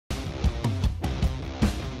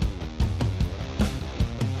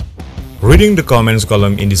Reading the comments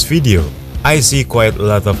column in this video, I see quite a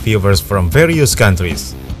lot of viewers from various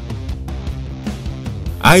countries.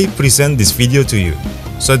 I present this video to you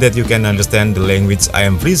so that you can understand the language I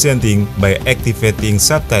am presenting by activating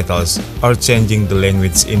subtitles or changing the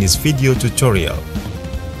language in this video tutorial.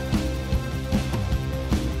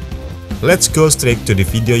 Let's go straight to the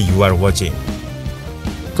video you are watching.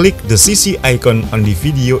 Click the CC icon on the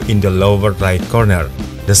video in the lower right corner.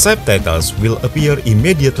 The subtitles will appear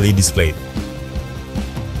immediately displayed.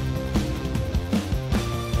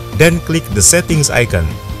 Then click the settings icon.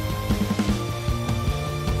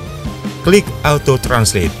 Click Auto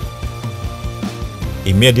Translate.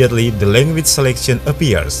 Immediately the language selection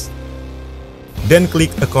appears. Then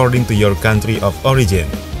click according to your country of origin.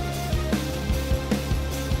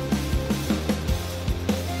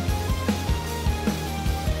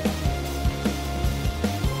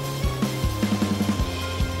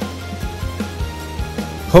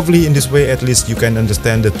 Hopefully in this way at least you can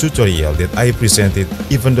understand the tutorial that I presented,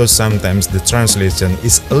 even though sometimes the translation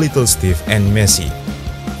is a little stiff and messy.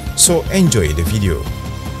 So enjoy the video.